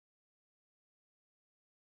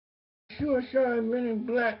suicide men in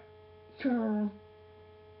black term,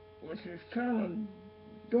 which is kind of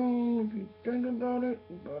dumb if you think about it,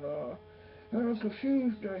 but it'll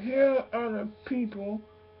confuse the hell out of people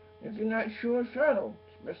if they're not suicidal,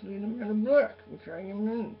 especially the men in black, which I am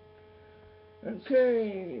in.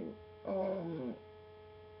 Okay,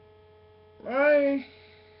 my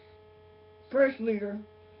first leader,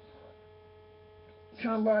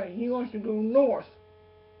 somebody, he wants to go north.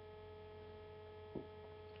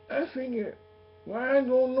 I figured, why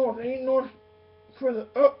go north? Ain't north further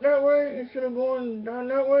up that way instead of going down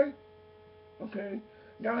that way? Okay,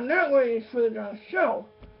 down that way is further down south.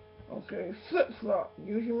 Okay, flip-flop,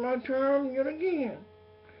 using my term yet again.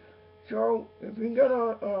 So, if you got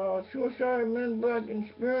a suicide men black and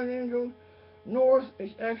spirit angel, north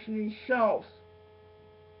is actually south.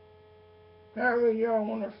 However y'all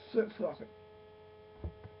want to flip-flop it.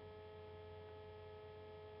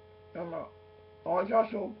 I'm out. Oh, it's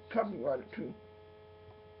also copyrighted too.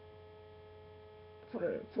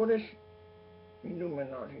 For this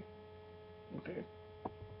Illuminati. Okay.